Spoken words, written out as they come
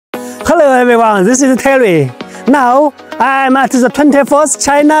everyone, this is Terry. Now, I am at the 24th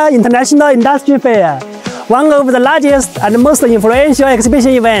China International Industry Fair, one of the largest and most influential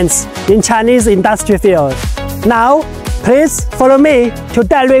exhibition events in Chinese industry field. Now, please follow me to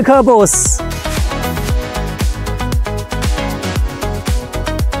Dairuike booth.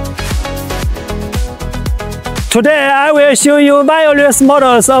 Today, I will show you various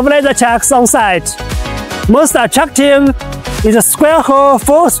models of laser chucks on site. Most attractive is the square hole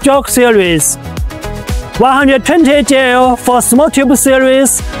full stroke series, 120 GL for small tube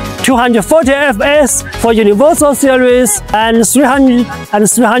series, 240 fs for universal series, and 300 and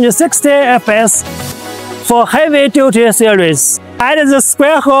 360 fs for heavy duty series. At the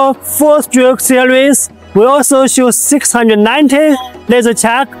square hole full stroke series, we also show 690 laser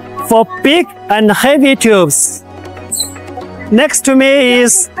chuck for big and heavy tubes. Next to me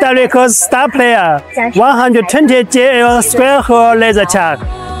is Dairuike's star player, 120 GL square hole laser chuck,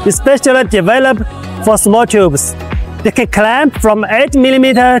 especially developed for small tubes. They can clamp from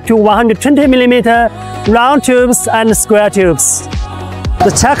 8mm to 120mm round tubes and square tubes.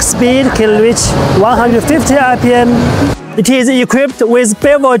 The chuck speed can reach 150 RPM. It is equipped with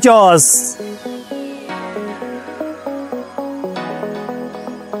bevel jaws.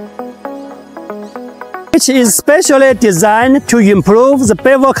 Which is specially designed to improve the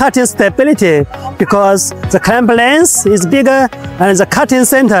bevel cutting stability because the clamp length is bigger and the cutting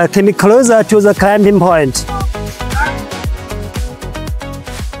center can be closer to the clamping point.